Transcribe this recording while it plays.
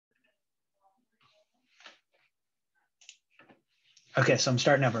Okay, so I'm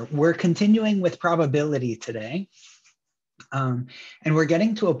starting over. We're continuing with probability today. And we're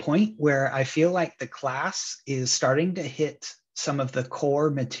getting to a point where I feel like the class is starting to hit some of the core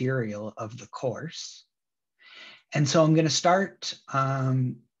material of the course. And so I'm going to start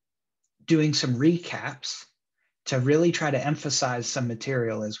doing some recaps to really try to emphasize some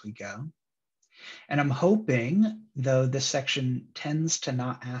material as we go. And I'm hoping, though this section tends to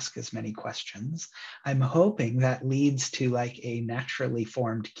not ask as many questions, I'm hoping that leads to like a naturally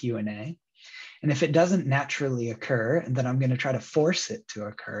formed Q&A. And if it doesn't naturally occur, then I'm going to try to force it to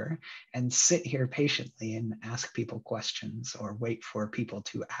occur and sit here patiently and ask people questions or wait for people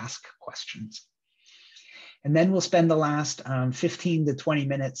to ask questions. And then we'll spend the last 15 to 20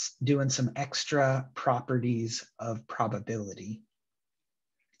 minutes doing some extra properties of probability.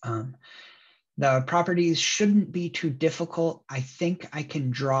 The properties shouldn't be too difficult. I think I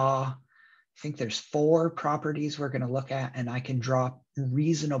can draw, I think there's 4 properties we're going to look at, and I can draw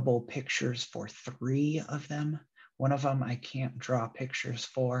reasonable pictures for 3 of them. One of them I can't draw pictures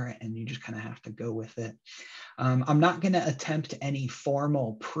for, and you just kind of have to go with it. I'm not going to attempt any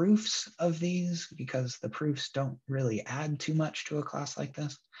formal proofs of these because the proofs don't really add too much to a class like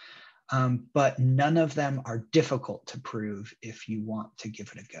this. But none of them are difficult to prove if you want to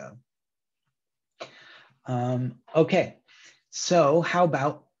give it a go. Okay, so how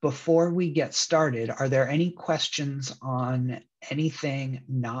about before we get started, are there any questions on anything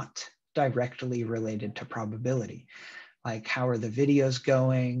not directly related to probability? Like how are the videos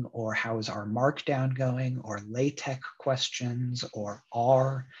going, or how is our markdown going, or LaTeX questions, or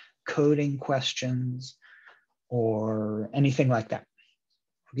R coding questions, or anything like that?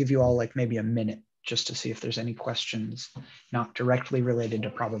 I'll give you all like maybe a minute just to see if there's any questions not directly related to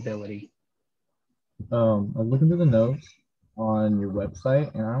probability. I was looking through the notes on your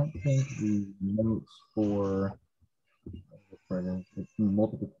website, and I don't think the notes for the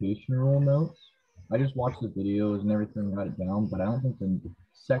multiplication rule notes. I just watched the videos and everything, got it down, but I don't think the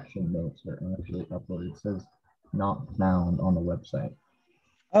section notes are actually uploaded. It says not found on the website.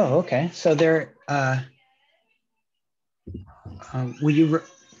 Oh, okay. So there, will you,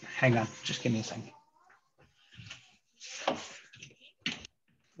 hang on, just give me a second.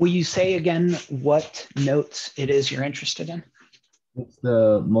 Will you say again what notes it is you're interested in? It's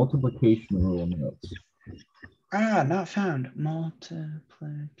the multiplication rule notes. Ah, not found.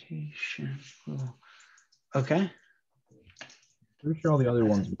 Multiplication rule. Okay. Pretty sure all the other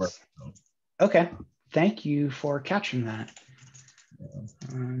ones work. Okay. Thank you for catching that. Yeah.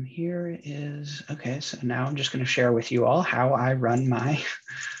 Here is, okay, so now I'm just going to share with you all how I run my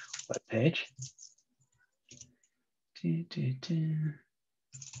web page.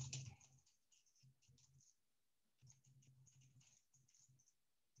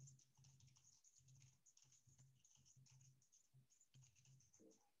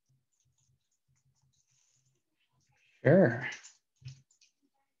 Sure.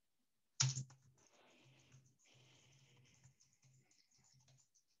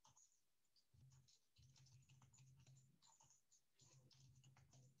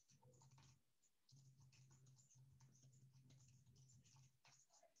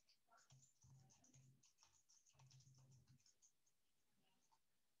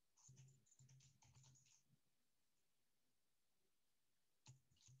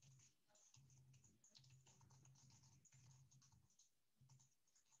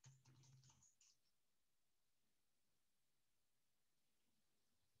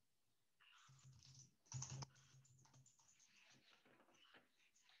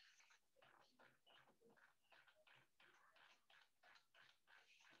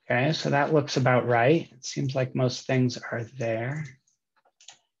 Okay, so that looks about right. It seems like most things are there.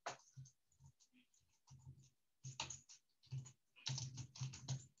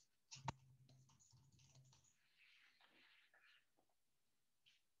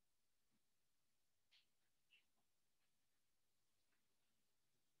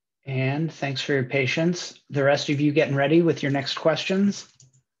 And thanks for your patience. The rest of you getting ready with your next questions?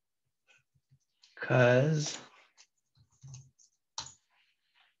 Because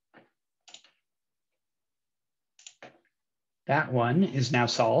that one is now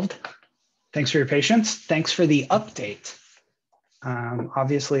solved. Thanks for your patience. Thanks for the update.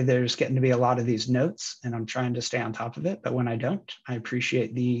 Obviously, there's getting to be a lot of these notes, and I'm trying to stay on top of it. But when I don't, I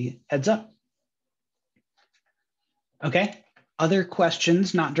appreciate the heads up. Okay. Other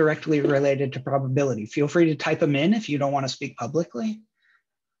questions not directly related to probability. Feel free to type them in if you don't want to speak publicly.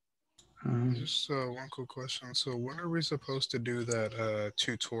 Just one quick question. So when are we supposed to do that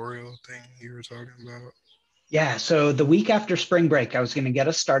tutorial thing you were talking about? Yeah, so the week after spring break, I was going to get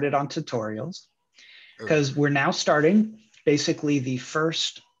us started on tutorials because we're now starting basically the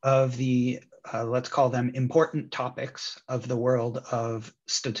first of the, let's call them important topics of the world of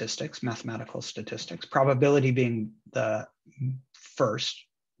statistics, mathematical statistics, probability being the first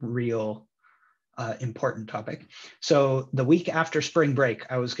real important topic. So the week after spring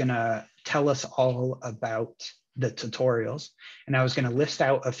break, I was gonna tell us all about the tutorials, and I was gonna list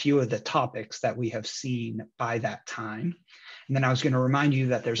out a few of the topics that we have seen by that time. And then I was gonna remind you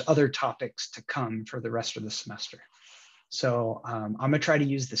that there's other topics to come for the rest of the semester. So I'm gonna try to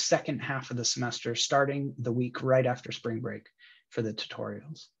use the second half of the semester, starting the week right after spring break for the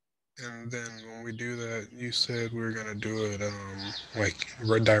tutorials. And then when we do that, you said we were gonna do it like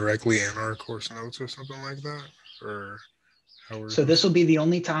right directly in our course notes or something like that, or how we're. So this will be the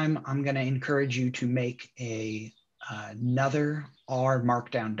only time I'm going to encourage you to make another R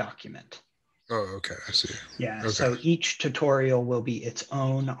Markdown document. Oh, okay, I see. Yeah. Okay. So each tutorial will be its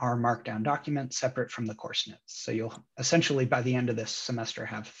own R Markdown document, separate from the course notes. So you'll essentially, by the end of this semester,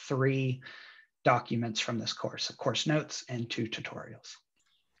 have 3 documents from this course: a course notes and 2 tutorials.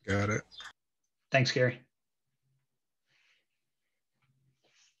 Got it. Thanks, Gary.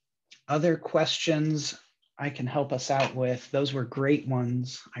 Other questions I can help us out with? Those were great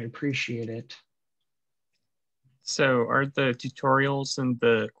ones. I appreciate it. So are the tutorials and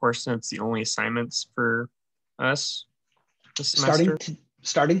the course notes the only assignments for us this semester?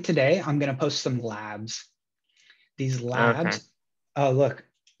 Starting today, I'm going to post some labs. These labs, okay. Oh, look,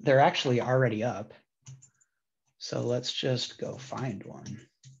 they're actually already up. So let's just go find one.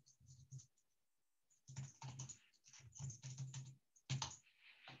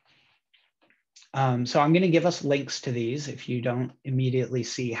 So I'm going to give us links to these if you don't immediately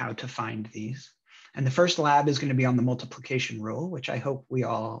see how to find these. And the first lab is going to be on the multiplication rule, which I hope we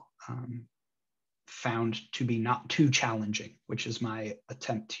all found to be not too challenging, which is my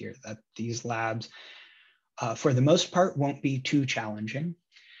attempt here, that these labs, for the most part, won't be too challenging.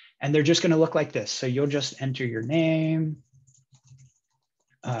 And they're just going to look like this. So you'll just enter your name,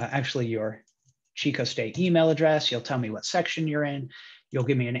 actually your Chico State email address. You'll tell me what section you're in. You'll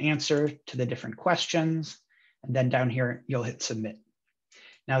give me an answer to the different questions. And then down here, you'll hit submit.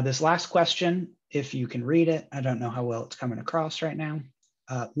 Now, this last question, if you can read it, I don't know how well it's coming across right now,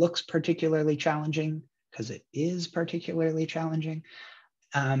 looks particularly challenging because it is particularly challenging.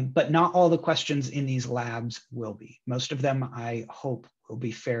 But not all the questions in these labs will be. Most of them, I hope, will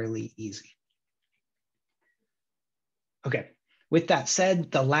be fairly easy. Okay, with that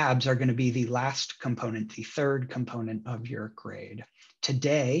said, the labs are going to be the last component, the third component of your grade.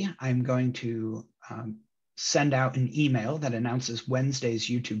 Today, I'm going to send out an email that announces Wednesday's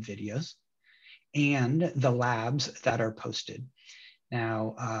YouTube videos and the labs that are posted.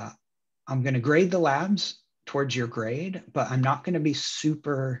 Now, I'm going to grade the labs towards your grade, but I'm not going to be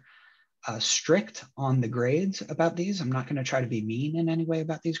super strict on the grades about these. I'm not going to try to be mean in any way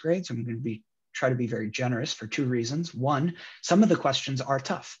about these grades. I'm going to try to be very generous for 2 reasons. One, some of the questions are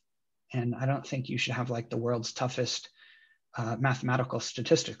tough, and I don't think you should have like the world's toughest mathematical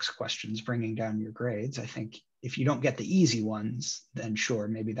statistics questions bringing down your grades. I think if you don't get the easy ones, then sure,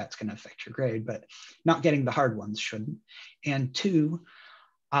 maybe that's going to affect your grade, but not getting the hard ones shouldn't. And 2,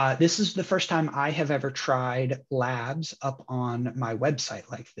 this is the first time I have ever tried labs up on my website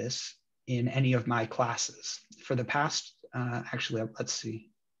like this in any of my classes. For the past, actually, let's see,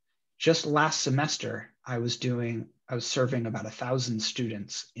 just last semester, I was serving about 1,000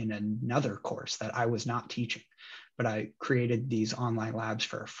 students in another course that I was not teaching, but I created these online labs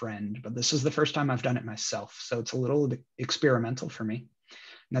for a friend. But this is the first time I've done it myself. So it's a little bit experimental for me.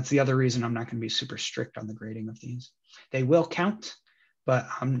 And that's the other reason I'm not going to be super strict on the grading of these. They will count, but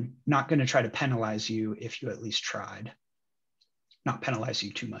I'm not going to try to penalize you if you at least tried. Not penalize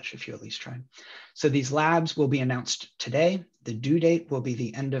you too much if you at least tried. So these labs will be announced today. The due date will be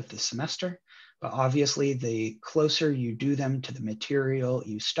the end of the semester, but obviously the closer you do them to the material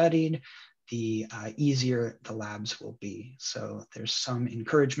you studied, the easier the labs will be. So there's some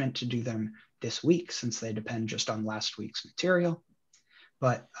encouragement to do them this week since they depend just on last week's material,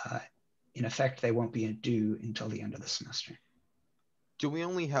 but in effect, they won't be due until the end of the semester. Do we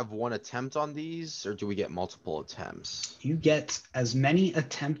only have 1 attempt on these, or do we get multiple attempts? You get as many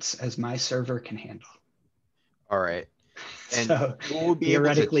attempts as my server can handle. All right. And so we'll be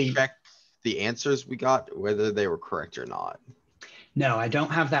able to check the answers we got, whether they were correct or not. No, I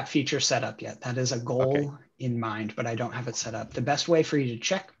don't have that feature set up yet. That is a goal in mind, but I don't have it set up. The best way for you to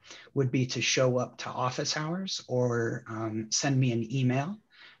check would be to show up to office hours or send me an email.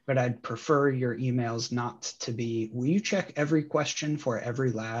 But I'd prefer your emails not to be, will you check every question for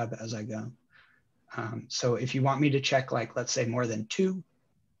every lab as I go? So if you want me to check, like, let's say more than 2,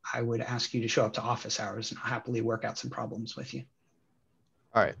 I would ask you to show up to office hours and I'll happily work out some problems with you.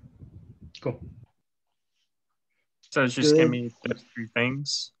 All right. Cool. So it's just going to Good. be those 3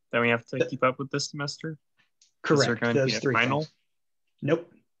 things that we have to keep up with this semester? Is there Correct. going to be Those a 3 final? things.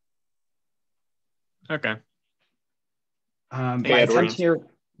 Nope. Okay. My Edward. attempt here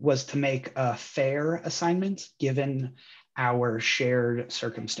was to make a fair assignment given our shared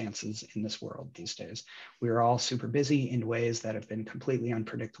circumstances in this world these days. We are all super busy in ways that have been completely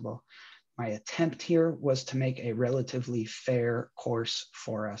unpredictable. My attempt here was to make a relatively fair course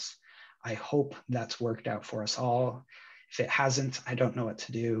for us. I hope that's worked out for us all. If it hasn't, I don't know what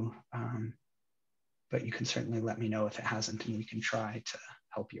to do, but you can certainly let me know if it hasn't and we can try to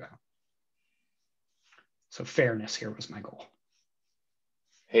help you out. So fairness here was my goal.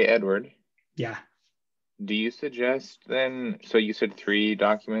 Hey, Edward, Yeah. do you suggest then, so you said 3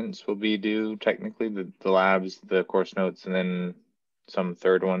 documents will be due technically, the labs, the course notes, and then some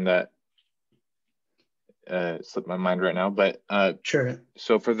third one that slipped my mind right now. But Sure.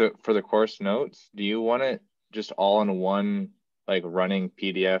 so for the course notes, do you want it just all in one like running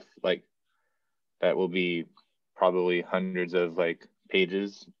PDF, like that will be probably hundreds of like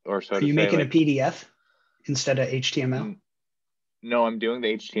pages or so Are to you say? making Like, a PDF instead of HTML? no, I'm doing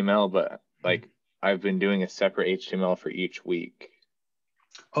the HTML, but like I've been doing a separate HTML for each week.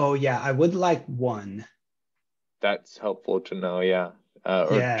 Oh yeah, I would like one. That's helpful to know, yeah.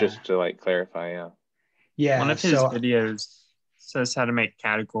 Or Yeah. just to like clarify, yeah. Yeah. One of his So videos says how to make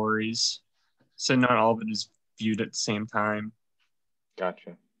categories, so not all of it is viewed at the same time.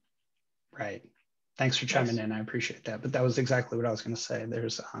 Gotcha. right. Thanks for chiming Nice. in. I appreciate that. But that was exactly what I was going to say.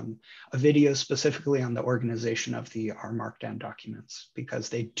 There's a video specifically on the organization of the R Markdown documents because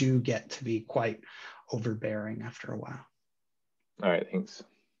they do get to be quite overbearing after a while. All right, thanks.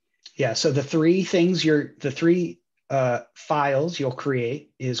 Yeah. So the 3 things the 3 files you'll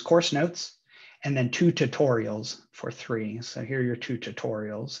create is course notes and then 2 tutorials for 3. So here are your 2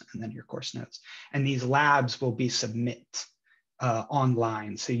 tutorials and then your course notes. And these labs will be submit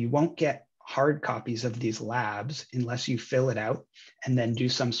online. So you won't get hard copies of these labs unless you fill it out and then do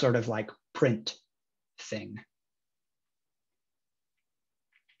some sort of like print thing.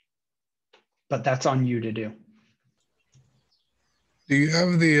 But that's on you to do. Do you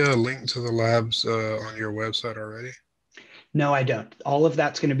have the link to the labs on your website already? No, I don't. All of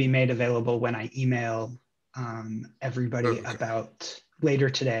that's going to be made available when I email everybody Okay. about later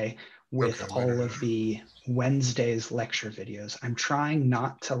today with Okay, all later of the Wednesday's lecture videos. I'm trying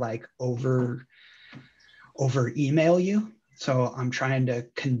not to like over email you. So I'm trying to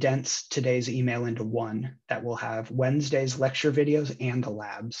condense today's email into one that will have Wednesday's lecture videos and the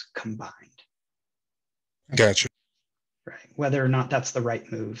labs combined. Gotcha. Right. Whether or not that's the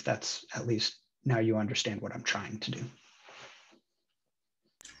right move, that's at least now you understand what I'm trying to do.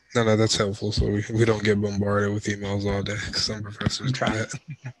 No, that's helpful. So we don't get bombarded with emails all day. Some professors I'm do trying. that.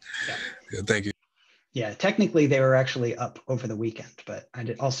 Yeah. Yeah, thank you. Yeah, technically they were actually up over the weekend, but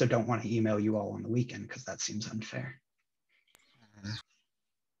I also don't want to email you all on the weekend because that seems unfair. Mhm.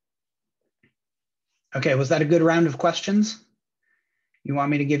 Okay, was that a good round of questions? You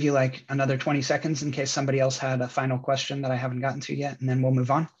want me to give you like another 20 seconds in case somebody else had a final question that I haven't gotten to yet, and then we'll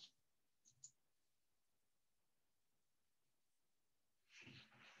move on?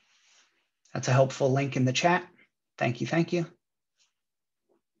 That's a helpful link in the chat. Thank you, thank you.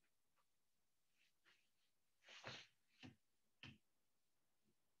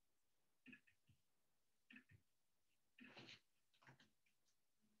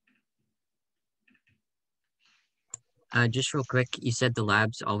 Just real quick, you said the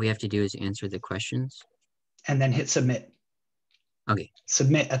labs, all we have to do is answer the questions. And then hit submit. Okay.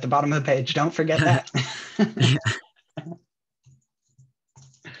 Submit at the bottom of the page. Don't forget that.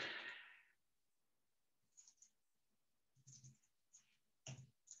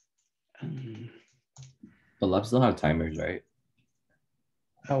 The labs still have timers, right?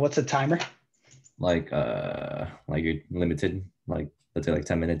 What's a timer? Like you're limited, like let's say like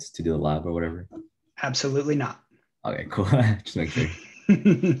 10 minutes to do the lab or whatever. Absolutely not. Okay, cool. Just make sure.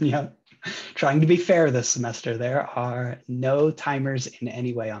 Yep. Trying to be fair this semester. There are no timers in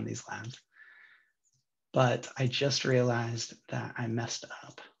any way on these labs. But I just realized that I messed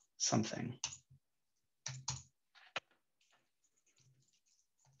up something.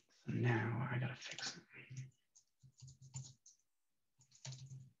 So now I gotta fix it.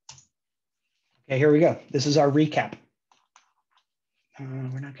 Okay, here we go. This is our recap.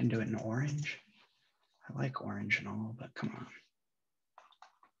 We're not gonna do it in orange. I like orange and all, but come on.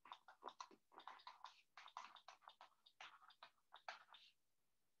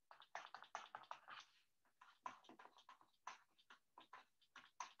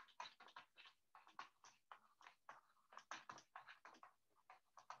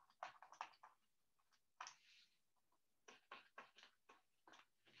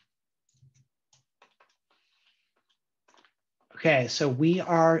 Okay, so we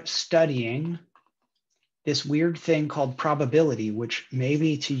are studying this weird thing called probability, which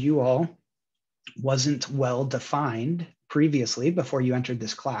maybe to you all wasn't well defined previously before you entered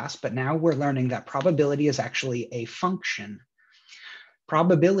this class, but now we're learning that probability is actually a function.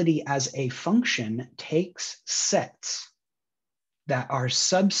 Probability as a function takes sets that are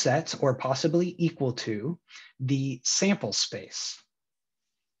subsets or possibly equal to the sample space.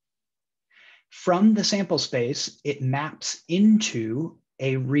 From the sample space, it maps into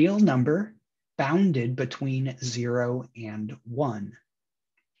a real number bounded between 0 and 1.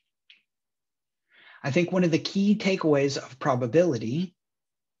 I think one of the key takeaways of probability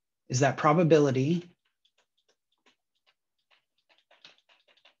is that probability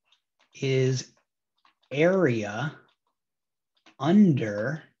is area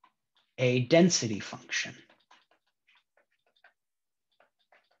under a density function.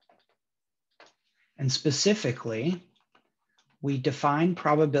 And specifically, we define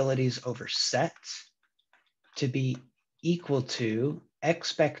probabilities over sets to be equal to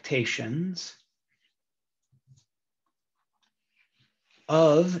expectations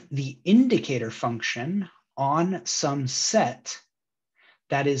of the indicator function on some set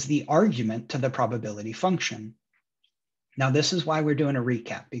that is the argument to the probability function. Now, this is why we're doing a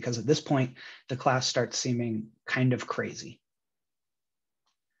recap, because at this point, the class starts seeming kind of crazy.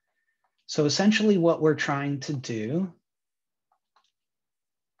 So essentially what we're trying to do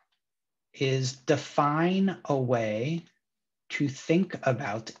is define a way to think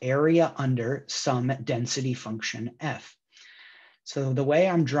about area under some density function f. So the way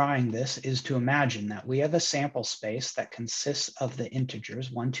I'm drawing this is to imagine that we have a sample space that consists of the integers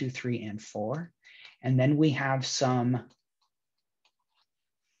 1, 2, 3, and 4. And then we have some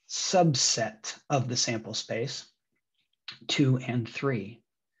subset of the sample space, 2 and 3.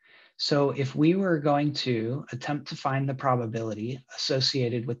 So if we were going to attempt to find the probability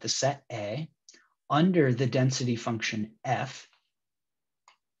associated with the set A under the density function f,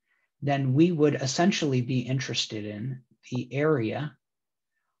 then we would essentially be interested in the area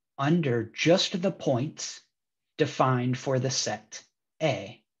under just the points defined for the set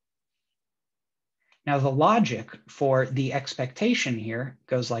A. Now, the logic for the expectation here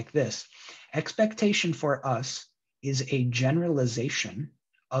goes like this. Expectation for us is a generalization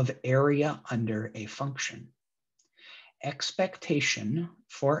of area under a function. Expectation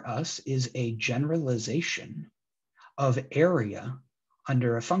for us is a generalization of area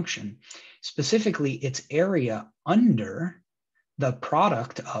under a function. Specifically, it's area under the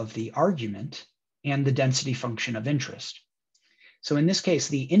product of the argument and the density function of interest. So in this case,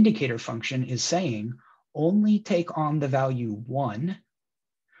 the indicator function is saying only take on the value 1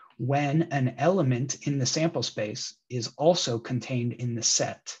 when an element in the sample space is also contained in the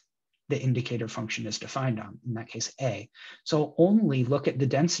set the indicator function is defined on, in that case, A. So only look at the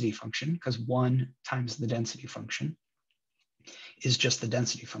density function, because 1 times the density function is just the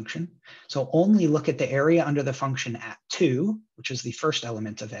density function. So only look at the area under the function at 2, which is the first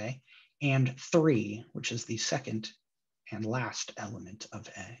element of A, and 3, which is the second and last element of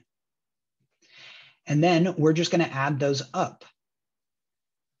A. And then we're just going to add those up,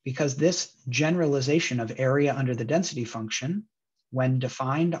 because this generalization of area under the density function, when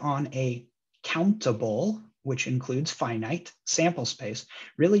defined on a countable, which includes finite sample space,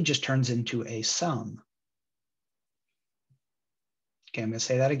 really just turns into a sum. Okay, I'm going to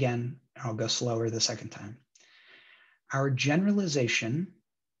say that again. I'll go slower the second time. Our generalization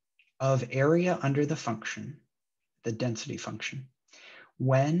of area under the function, the density function,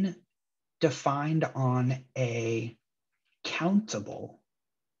 when defined on a countable,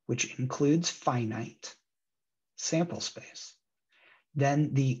 which includes finite sample space,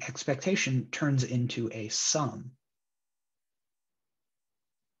 then the expectation turns into a sum.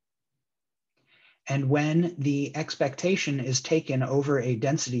 And when the expectation is taken over a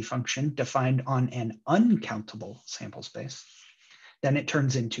density function defined on an uncountable sample space, then it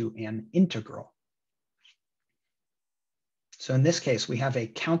turns into an integral. So in this case, we have a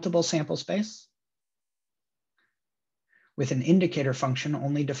countable sample space with an indicator function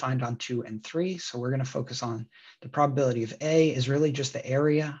only defined on 2 and 3. So we're going to focus on the probability of A is really just the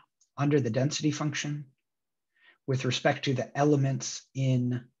area under the density function with respect to the elements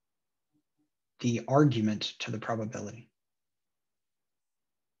in the argument to the probability.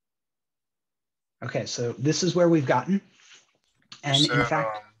 Okay, so this is where we've gotten. And in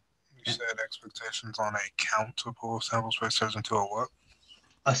fact, you said expectations on a countable sample space turns into a what?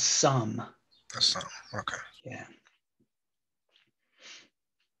 A sum. A sum, okay. Yeah.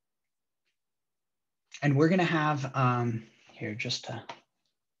 And we're going to have, here, just to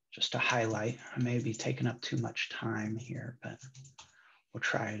just to highlight. I may be taking up too much time here, but we'll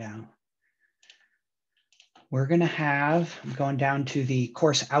try it out. We're gonna have, I'm going down to the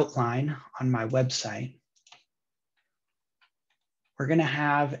course outline on my website. We're gonna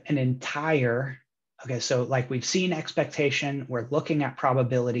have an entire, okay, so like we've seen expectation, we're looking at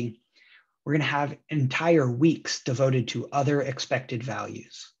probability. We're gonna have entire weeks devoted to other expected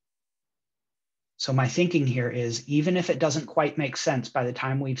values. So my thinking here is, even if it doesn't quite make sense by the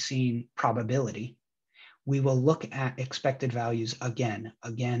time we've seen probability, we will look at expected values again,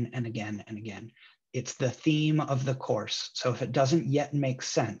 and again. It's the theme of the course. So if it doesn't yet make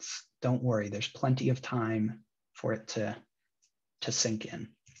sense, don't worry, there's plenty of time for it to sink in.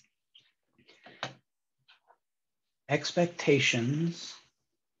 Expectations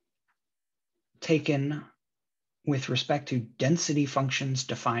taken with respect to density functions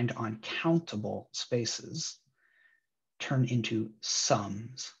defined on countable spaces turn into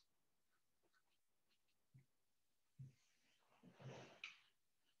sums.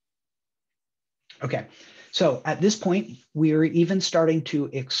 Okay, so at this point, we're even starting to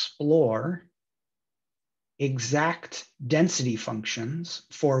explore exact density functions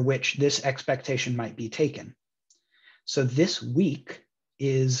for which this expectation might be taken. So this week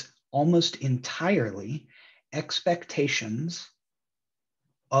is almost entirely expectations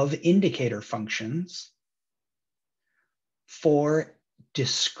of indicator functions for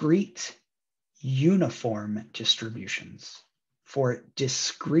discrete uniform distributions.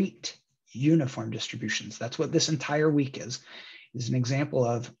 That's what this entire week is an example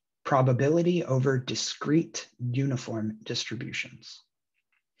of probability over discrete uniform distributions.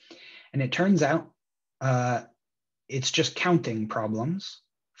 And it turns out it's just counting problems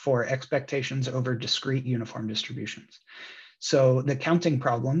for expectations over discrete uniform distributions. So the counting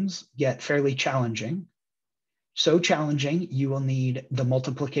problems get fairly challenging. So challenging, you will need the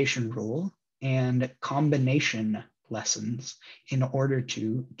multiplication rule and combination lessons in order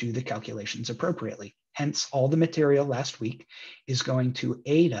to do the calculations appropriately. Hence, all the material last week is going to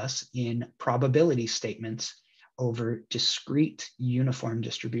aid us in probability statements over discrete uniform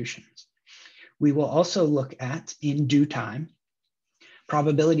distributions. We will also look at, in due time,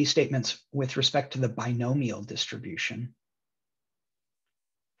 probability statements with respect to the binomial distribution.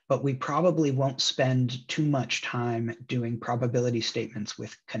 But we probably won't spend too much time doing probability statements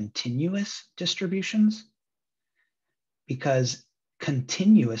with continuous distributions, because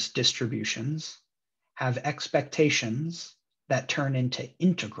continuous distributions have expectations that turn into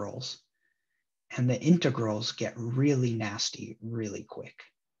integrals, and the integrals get really nasty really quick.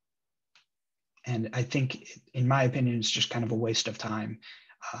 And I think, in my opinion, it's just kind of a waste of time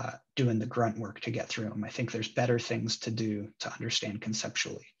doing the grunt work to get through them. I think there's better things to do to understand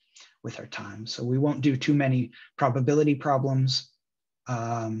conceptually with our time. So we won't do too many probability problems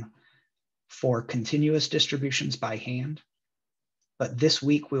for continuous distributions by hand. But this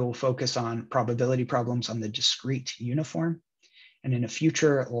week we will focus on probability problems on the discrete uniform. And in a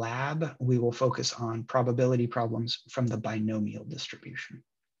future lab, we will focus on probability problems from the binomial distribution.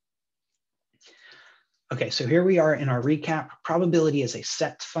 Okay, so here we are in our recap. Probability is a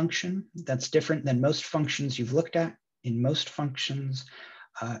set function. That's different than most functions you've looked at. In most functions,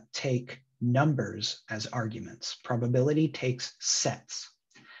 take numbers as arguments. Probability takes sets.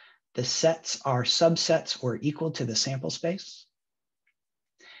 The sets are subsets or equal to the sample space.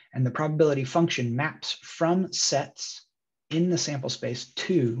 And the probability function maps from sets in the sample space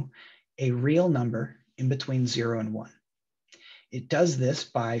to a real number in between 0 and 1. It does this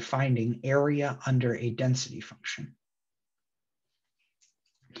by finding area under a density function.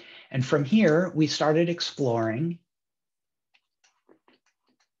 And from here, we started exploring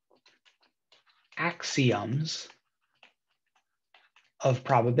axioms of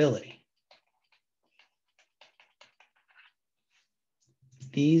probability.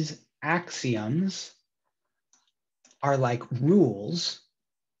 These axioms are like rules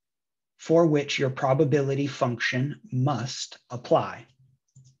for which your probability function must apply.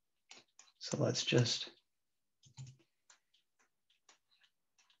 So let's just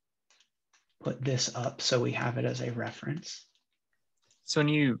put this up so we have it as a reference. So when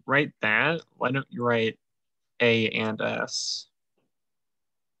you write that, why don't you write A and S?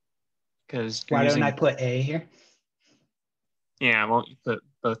 Because why don't I put A here? Yeah, why don't you put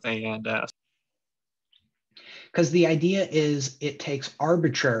both A and S? Because the idea is it takes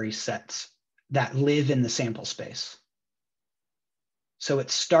arbitrary sets that live in the sample space. So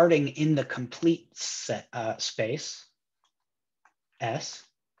it's starting in the complete set, space, S.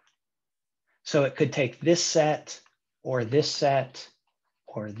 So it could take this set, or this set,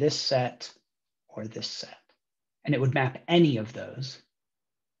 or this set, or this set. And it would map any of those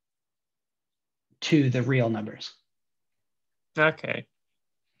to the real numbers. Okay,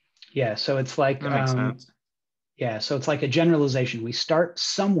 Yeah, so it's like, that makes sense. yeah, so it's like a generalization. We start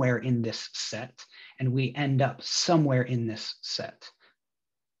somewhere in this set and we end up somewhere in this set.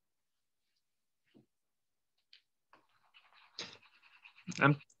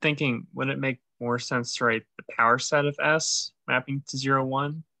 I'm thinking, would it make more sense to write the power set of S mapping to 0,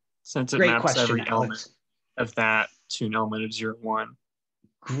 1, since it Great maps question, every element Alex. of that to an element of 0, 1?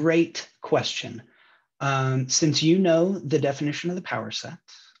 Great question. Since you know the definition of the power set,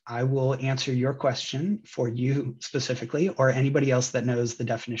 I will answer your question for you specifically, or anybody else that knows the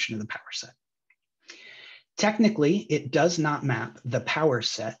definition of the power set. Technically, it does not map the power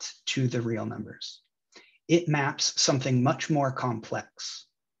set to the real numbers. It maps something much more complex,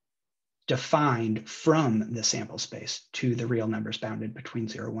 defined from the sample space to the real numbers bounded between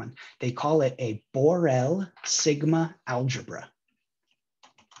 0, 1. They call it a Borel sigma algebra.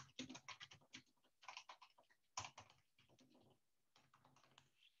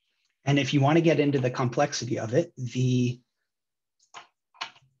 And if you want to get into the complexity of it,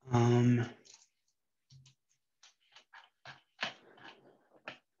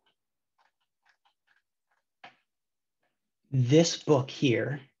 this book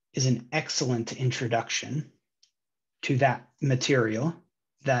here is an excellent introduction to that material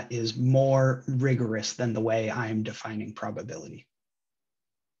that is more rigorous than the way I'm defining probability.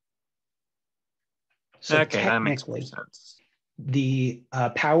 So Okay, that makes more technically, sense. the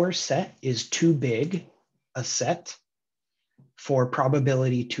power set is too big a set for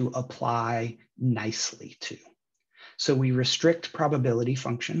probability to apply nicely to. So we restrict probability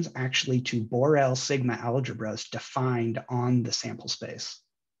functions actually to Borel sigma algebras defined on the sample space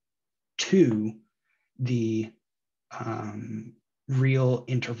to the real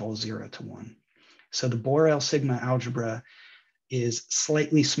interval 0 to 1. So the Borel sigma algebra is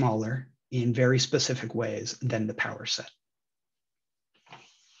slightly smaller in very specific ways than the power set.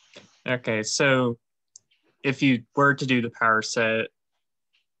 Okay, so if you were to do the power set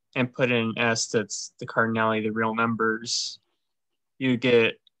and put in S that's the cardinality of the real numbers, you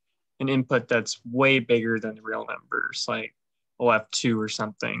get an input that's way bigger than the real numbers, like OF2 or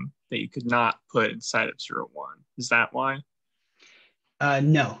something that you could not put inside of 0, 1. Is that why?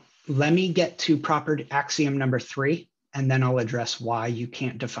 No, let me get to proper axiom number 3, and then I'll address why you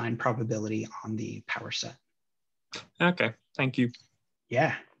can't define probability on the power set. Okay, thank you.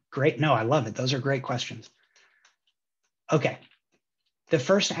 Yeah, great. No, I love it. Those are great questions. Okay, the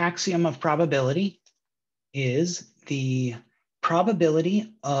first axiom of probability is the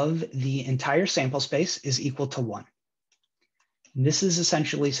probability of the entire sample space is equal to 1. And this is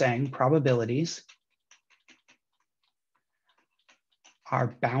essentially saying probabilities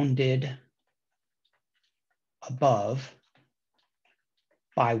are bounded above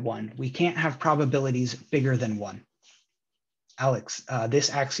by 1. We can't have probabilities bigger than 1. Alex, this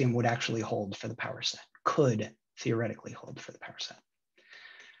axiom would actually hold for the power set, could theoretically hold for the power set.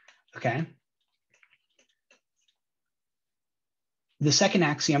 Okay. The second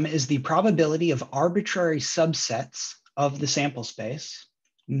axiom is the probability of arbitrary subsets of the sample space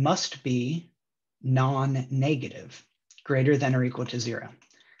must be non-negative, greater than or equal to 0.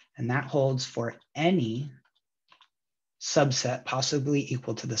 And that holds for any subset possibly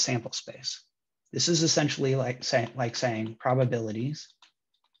equal to the sample space. This is essentially like saying probabilities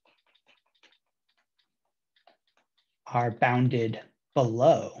are bounded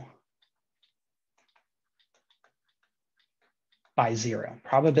below by 0.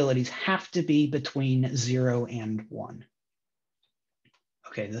 Probabilities have to be between 0 and 1.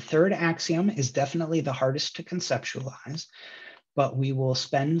 Okay, the third axiom is definitely the hardest to conceptualize, but we will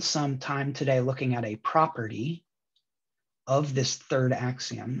spend some time today looking at a property of this third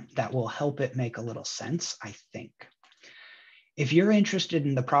axiom that will help it make a little sense, I think. If you're interested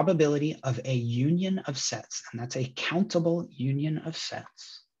in the probability of a union of sets, and that's a countable union of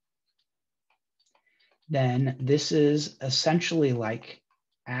sets, then this is essentially like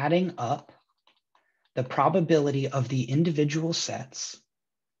adding up the probability of the individual sets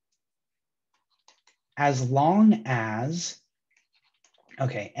as long as,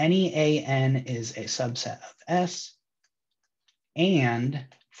 okay, any AN is a subset of S, and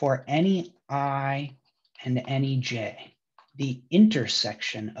for any I and any J, the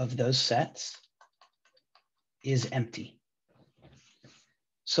intersection of those sets is empty.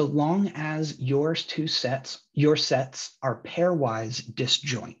 So long as your sets are pairwise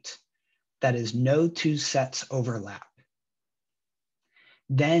disjoint, that is, no two sets overlap,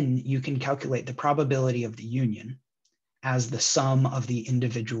 then you can calculate the probability of the union as the sum of the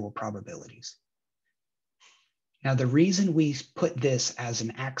individual probabilities. Now, the reason we put this as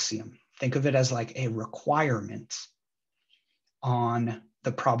an axiom think of it as like a requirement on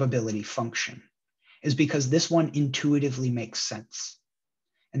the probability function, is because this one intuitively makes sense.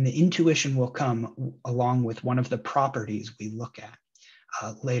 And the intuition will come along with one of the properties we look at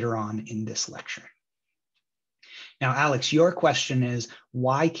later on in this lecture. Now, Alex, your question is,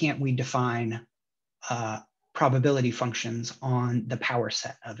 why can't we define probability functions on the power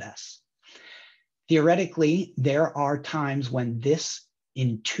set of S? Theoretically, there are times when this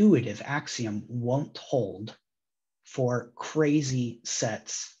intuitive axiom won't hold for crazy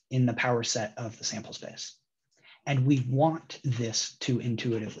sets in the power set of the sample space. And we want this to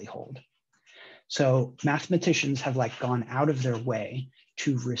intuitively hold. So mathematicians have like gone out of their way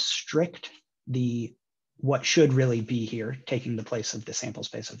to restrict what should really be here, taking the place of the sample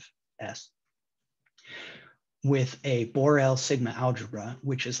space of S, with a Borel sigma algebra,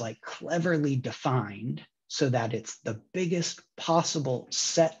 which is like cleverly defined so that it's the biggest possible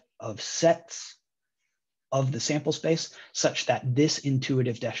set of sets of the sample space, such that this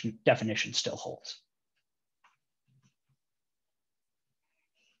intuitive definition still holds.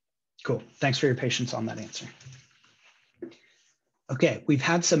 Cool, thanks for your patience on that answer. Okay, we've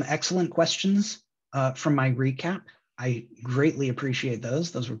had some excellent questions from my recap. I greatly appreciate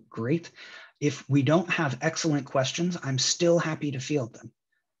those. Those were great. If we don't have excellent questions, I'm still happy to field them.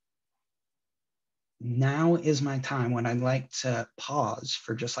 Now is my time when I'd like to pause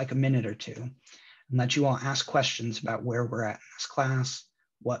for just like a minute or two and let you all ask questions about where we're at in this class,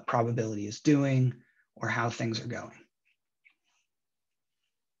 what probability is doing, or how things are going.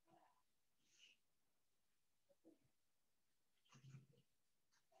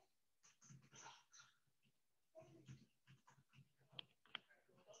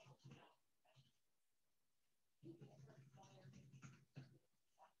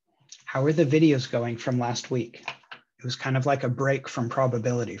 How are the videos going from last week? It was kind of like a break from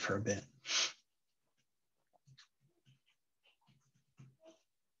probability for a bit.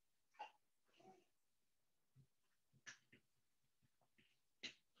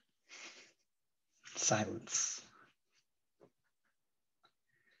 Silence.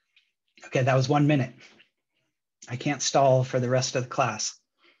 Okay, that was 1 minute. I can't stall for the rest of the class,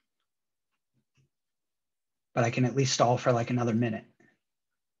 but I can at least stall for like another minute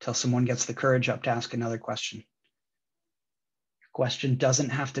till someone gets the courage up to ask another question. Your question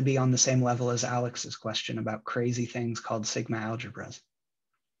doesn't have to be on the same level as Alex's question about crazy things called sigma algebras.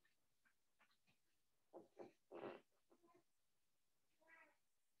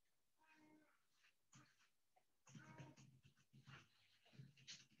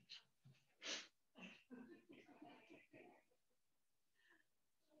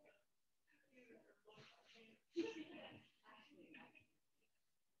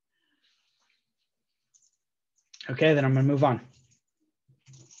 Okay, then I'm going to move on.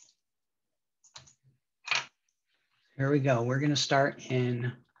 Here we go. We're going to start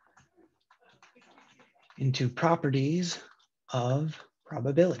into properties of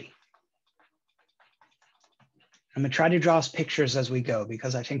probability. I'm going to try to draw us pictures as we go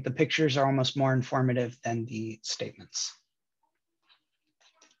because I think the pictures are almost more informative than the statements.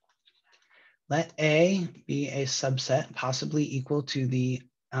 Let A be a subset possibly equal to the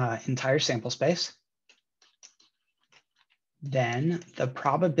entire sample space. Then the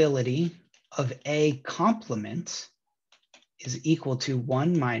probability of A complement is equal to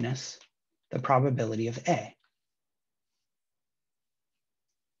 1 minus the probability of A.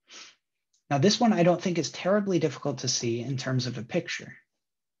 Now this one I don't think is terribly difficult to see in terms of a picture.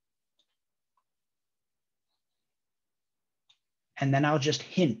 And then I'll just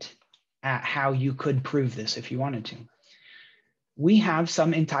hint at how you could prove this if you wanted to. We have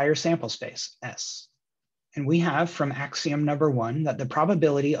some entire sample space, S. And we have from axiom number 1 that the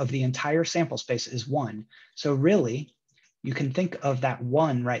probability of the entire sample space is 1. So really, you can think of that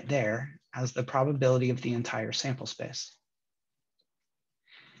 1 right there as the probability of the entire sample space.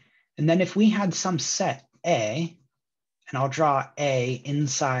 And then if we had some set A, and I'll draw A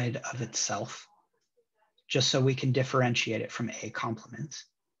inside of itself, just so we can differentiate it from A complement.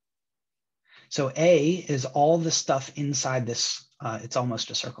 So A is all the stuff inside this, it's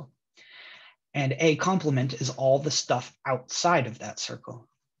almost a circle. And A complement is all the stuff outside of that circle.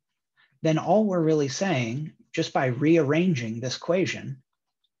 Then all we're really saying, just by rearranging this equation,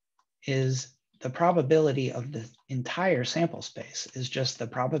 is the probability of the entire sample space is just the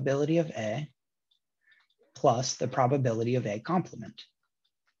probability of A plus the probability of A complement.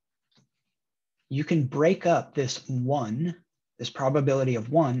 You can break up this 1, this probability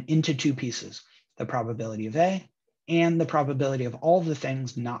of 1, into 2 pieces, the probability of A and the probability of all the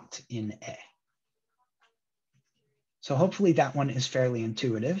things not in A. So hopefully that one is fairly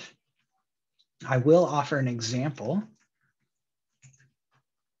intuitive. I will offer an example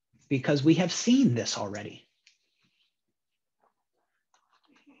because we have seen this already.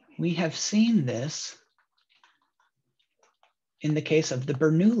 We have seen this in the case of the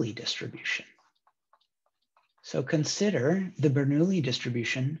Bernoulli distribution. So consider the Bernoulli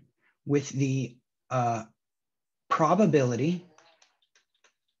distribution with the probability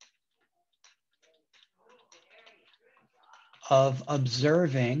of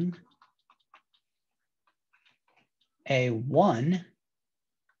observing a 1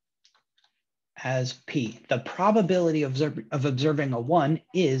 as P. The probability of observing a 1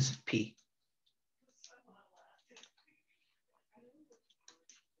 is P.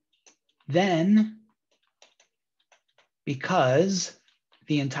 Then, because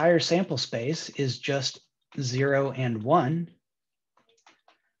the entire sample space is just 0 and 1,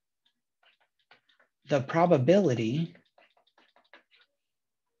 the probability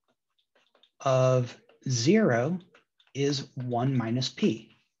of 0 is 1 minus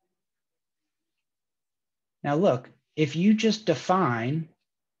P. Now look, if you just define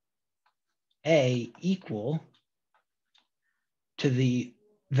A equal to the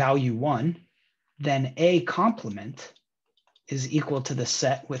value 1, then A complement is equal to the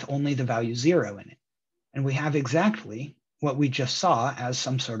set with only the value 0 in it. And we have exactly what we just saw as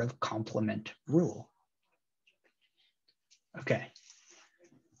some sort of complement rule. Okay.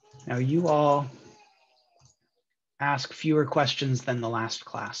 Now you all ask fewer questions than the last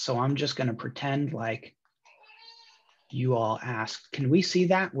class, so I'm just going to pretend like you all asked. Can we see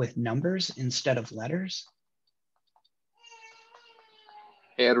that with numbers instead of letters?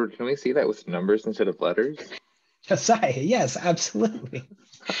 Hey, Edward, can we see that with numbers instead of letters? Josiah, yes, absolutely.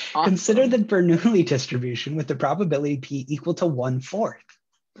 Awesome. Consider the Bernoulli distribution with the probability P equal to 1/4.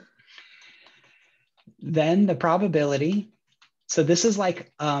 Then the probability, so this is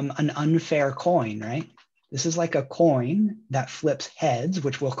like an unfair coin, right? This is like a coin that flips heads,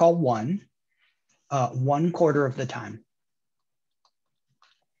 which we'll call 1, 1/4 of the time.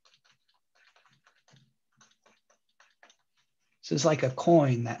 This is like a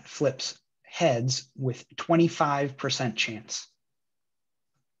coin that flips heads with 25% chance.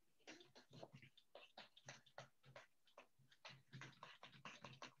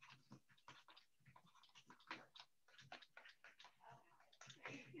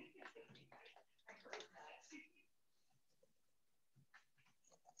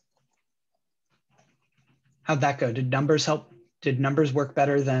 How'd that go? Did numbers help? Did numbers work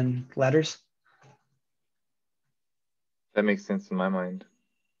better than letters? That makes sense in my mind.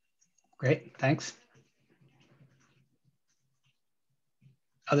 Great, thanks.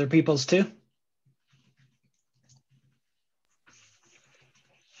 Other people's too?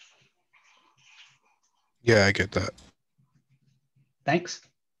 Yeah, I get that. Thanks.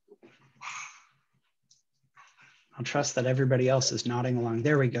 I'll trust that everybody else is nodding along.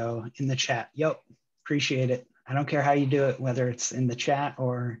 There we go, in the chat. Yep, appreciate it. I don't care how you do it, whether it's in the chat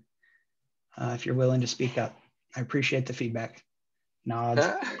or if you're willing to speak up. I appreciate the feedback. Nods,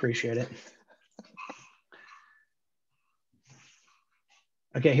 appreciate it.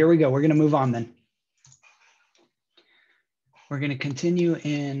 Okay, here we go. We're going to move on then. We're going to continue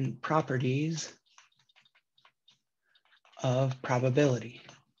in properties of probability.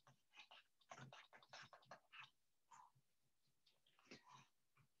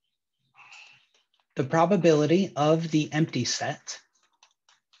 The probability of the empty set,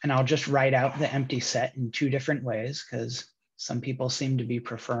 and I'll just write out the empty set in 2 different ways because some people seem to be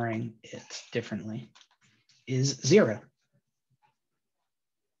preferring it differently, is 0.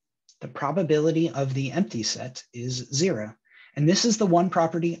 The probability of the empty set is 0. And this is the one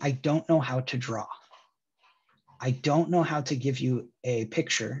property I don't know how to draw. I don't know how to give you a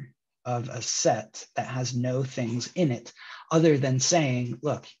picture of a set that has no things in it other than saying,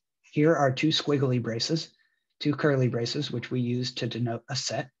 look, here are 2 squiggly braces, 2 curly braces, which we use to denote a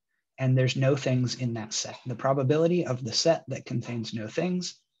set, and there's no things in that set. The probability of the set that contains no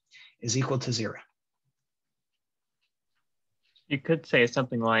things is equal to 0. You could say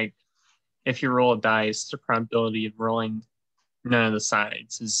something like, if you roll a dice, the probability of rolling none of the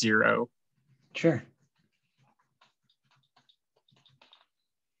sides is 0. Sure.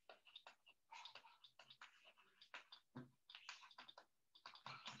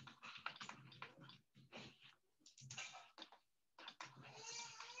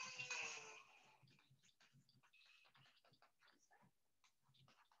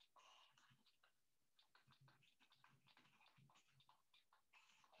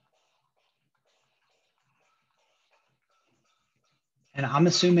 And I'm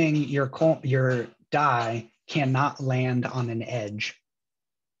assuming your die cannot land on an edge.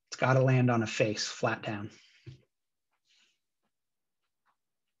 It's got to land on a face flat down.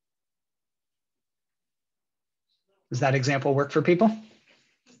 Does that example work for people?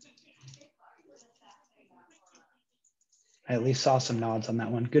 I at least saw some nods on that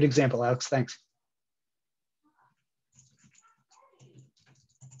one. Good example, Alex. Thanks.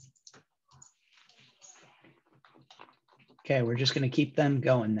 Okay, we're just going to keep them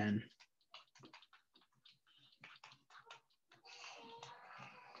going then.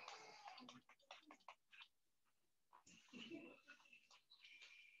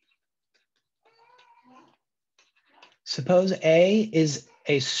 Suppose A is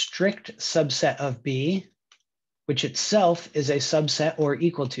a strict subset of B, which itself is a subset or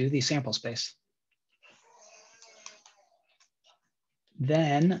equal to the sample space.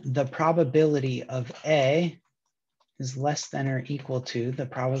 Then the probability of A is less than or equal to the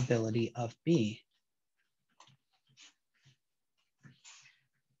probability of B.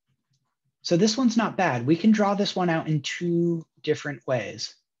 So this one's not bad. We can draw this one out in two different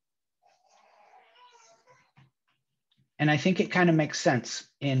ways. And I think it kind of makes sense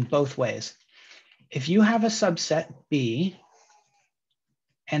in both ways. If you have a subset B,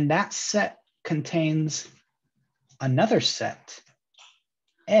 and that set contains another set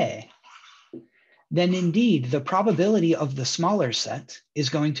A, then indeed the probability of the smaller set is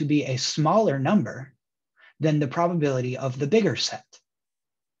going to be a smaller number than the probability of the bigger set.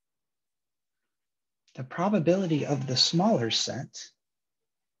 The probability of the smaller set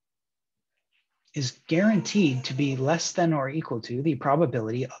is guaranteed to be less than or equal to the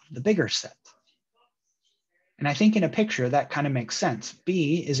probability of the bigger set. And I think in a picture that kind of makes sense.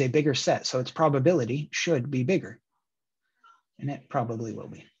 B is a bigger set, so its probability should be bigger. And it probably will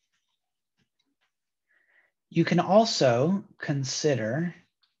be. You can also consider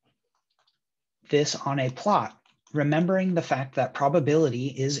this on a plot, remembering the fact that probability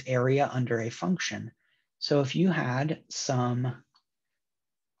is area under a function. So if you had some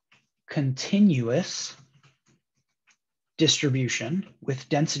continuous distribution with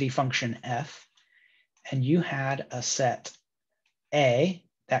density function f, and you had a set A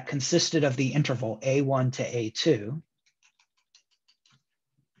that consisted of the interval A1 to A2,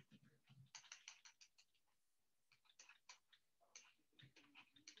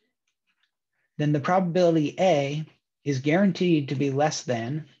 then the probability A is guaranteed to be less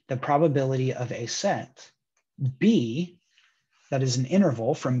than the probability of a set B that is an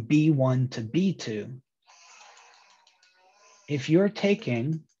interval from B1 to B2. If you're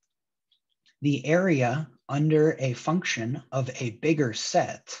taking the area under a function of a bigger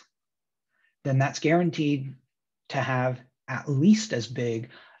set, then that's guaranteed to have at least as big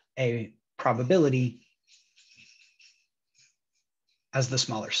a probability as the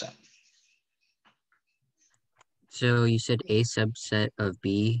smaller set. So you said A subset of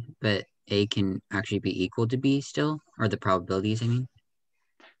B, but A can actually be equal to B still, or the probabilities, I mean?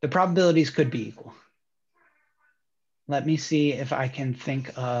 The probabilities could be equal. Let me see if I can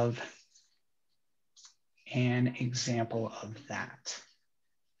think of an example of that.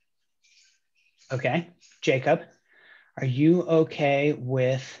 Okay, Jacob, are you okay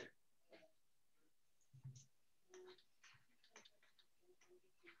with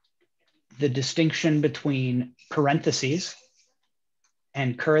the distinction between parentheses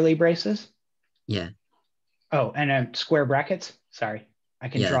and curly braces? Yeah. Oh, and square brackets? Sorry, I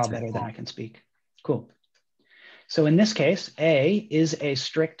can Yeah, draw that's right. better than I can speak. Cool. So in this case, A is a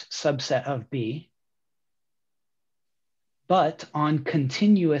strict subset of B, but on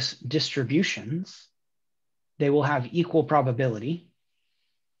continuous distributions, they will have equal probability.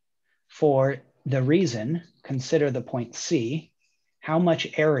 For the reason, consider the point C, how much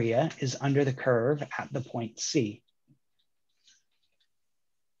area is under the curve at the point C?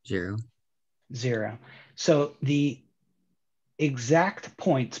 0. 0. So the exact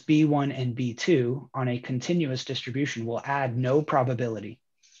points B1 and B2 on a continuous distribution will add no probability.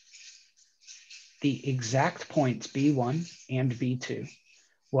 The exact points B1 and B2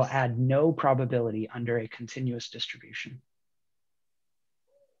 will add no probability under a continuous distribution,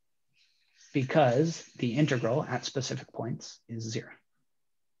 because the integral at specific points is 0.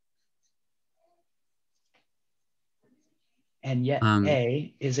 And yet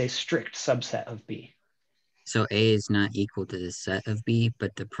A is a strict subset of B. So A is not equal to the set of B,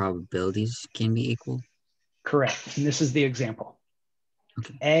 but the probabilities can be equal? Correct. And this is the example.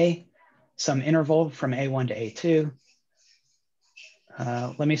 Okay. A, some interval from A1 to A2.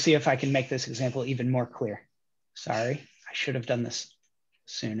 Let me see if I can make this example even more clear. Sorry, I should have done this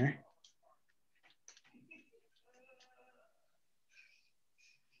sooner.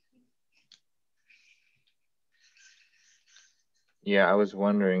 Yeah, I was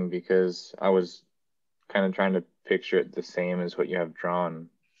wondering because I was kind of trying to picture it the same as what you have drawn.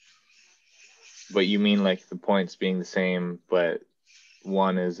 But you mean like the points being the same, but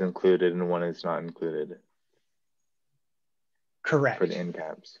one is included and one is not included Correct. for the end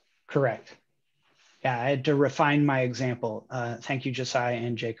caps. Correct. Yeah, I had to refine my example. Thank you, Josiah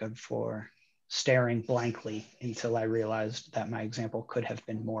and Jacob, for staring blankly until I realized that my example could have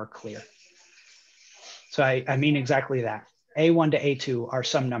been more clear. So I mean exactly that. A1 to A2 are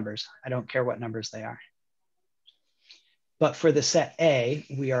some numbers. I don't care what numbers they are. But for the set A,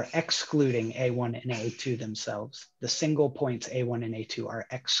 we are excluding A1 and A2 themselves. The single points A1 and A2 are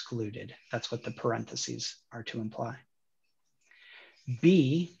excluded. That's what the parentheses are to imply.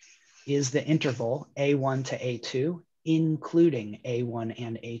 B is the interval A1 to A2, including A1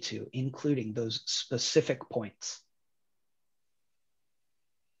 and A2, including those specific points.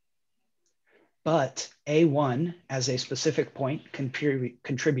 But A1 as a specific point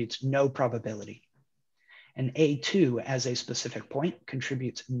contributes no probability. And A2 as a specific point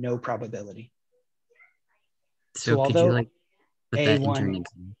contributes no probability. So could although you like put that into A1 an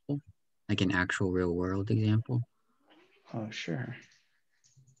example, like an actual real world example? Oh, sure.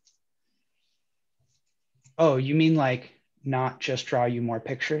 Oh, you mean like not just draw you more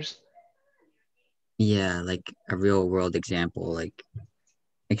pictures? Yeah, like a real world example, like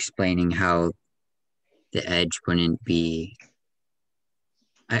explaining how the edge wouldn't be.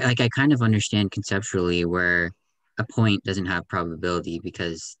 I kind of understand conceptually where a point doesn't have probability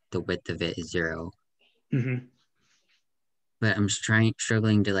because the width of it is 0. Mm-hmm. But I'm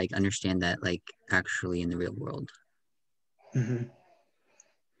struggling to like understand that like actually in the real world. Mm-hmm.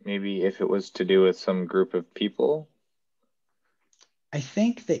 Maybe if it was to do with some group of people. I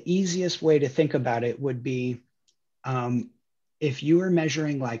think the easiest way to think about it would be if you were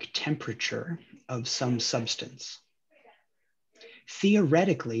measuring like temperature of some substance.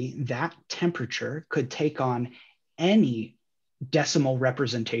 Theoretically, that temperature could take on any decimal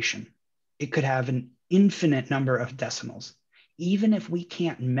representation. It could have an infinite number of decimals. Even if we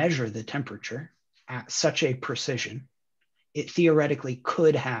can't measure the temperature at such a precision, it theoretically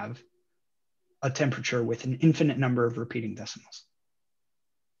could have a temperature with an infinite number of repeating decimals.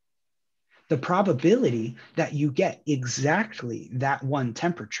 The probability that you get exactly that one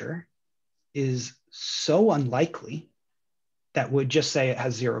temperature is so unlikely that would just say it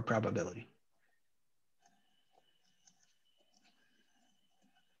has 0 probability.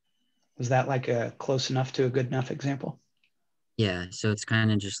 Was that like a close enough to a good enough example? Yeah, so it's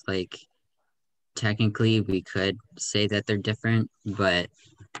kind of just like technically we could say that they're different, but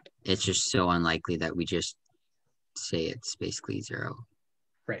it's just so unlikely that we just say it's basically 0.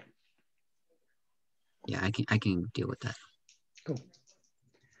 Right. Yeah, I can deal with that. Cool.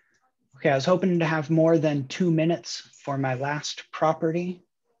 Okay, I was hoping to have more than 2 minutes for my last property,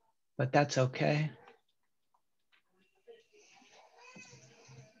 but that's okay.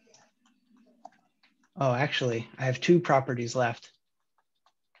 Oh, actually, I have 2 properties left,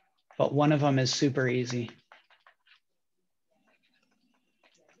 but one of them is super easy.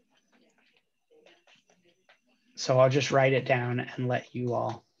 So I'll just write it down and let you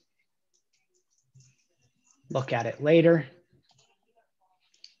all look at it later.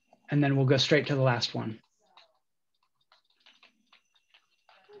 And then we'll go straight to the last one.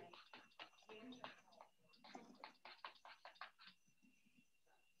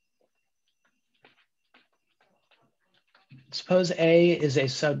 Suppose A is a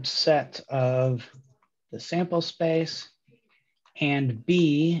subset of the sample space and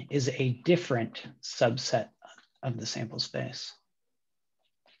B is a different subset of the sample space.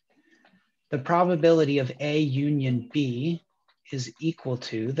 The probability of A union B is equal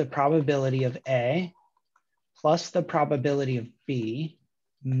to the probability of A plus the probability of B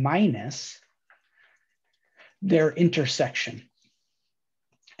minus their intersection.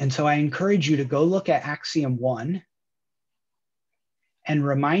 And so I encourage you to go look at axiom 1 and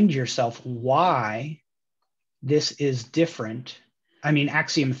remind yourself why this is different. I mean,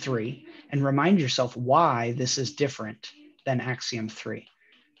 axiom 3, and remind yourself why this is different than axiom 3.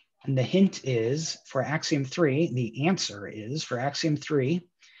 And the hint is for axiom 3, the answer is for axiom 3,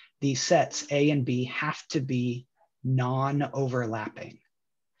 the sets A and B have to be non-overlapping.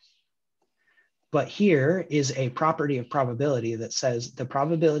 But here is a property of probability that says the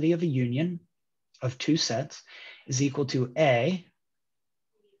probability of a union of 2 sets is equal to A.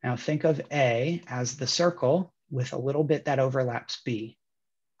 Now think of A as the circle with a little bit that overlaps B,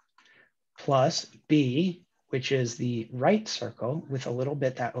 plus B, which is the right circle with a little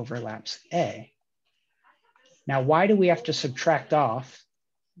bit that overlaps A. Now, why do we have to subtract off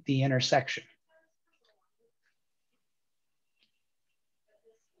the intersection?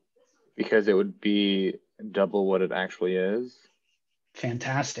 Because it would be double what it actually is.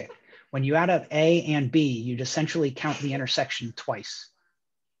 Fantastic. When you add up A and B, you'd essentially count the intersection twice.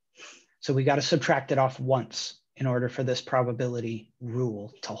 So we got to subtract it off once in order for this probability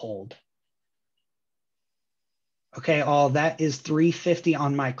rule to hold. Okay, all that is 3:50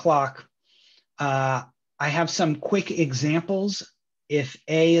 on my clock. I have some quick examples if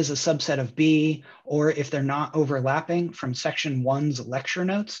A is a subset of B, or if they're not overlapping from section 1's lecture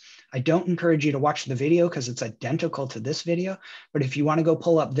notes. I don't encourage you to watch the video because it's identical to this video, but if you want to go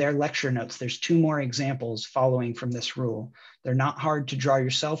pull up their lecture notes, there's 2 more examples following from this rule. They're not hard to draw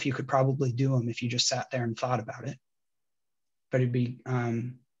yourself. You could probably do them if you just sat there and thought about it. But it'd be,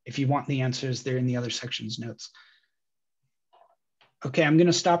 if you want the answers, they're in the other section's notes. Okay, I'm going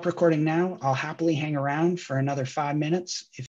to stop recording now. I'll happily hang around for another 5 minutes.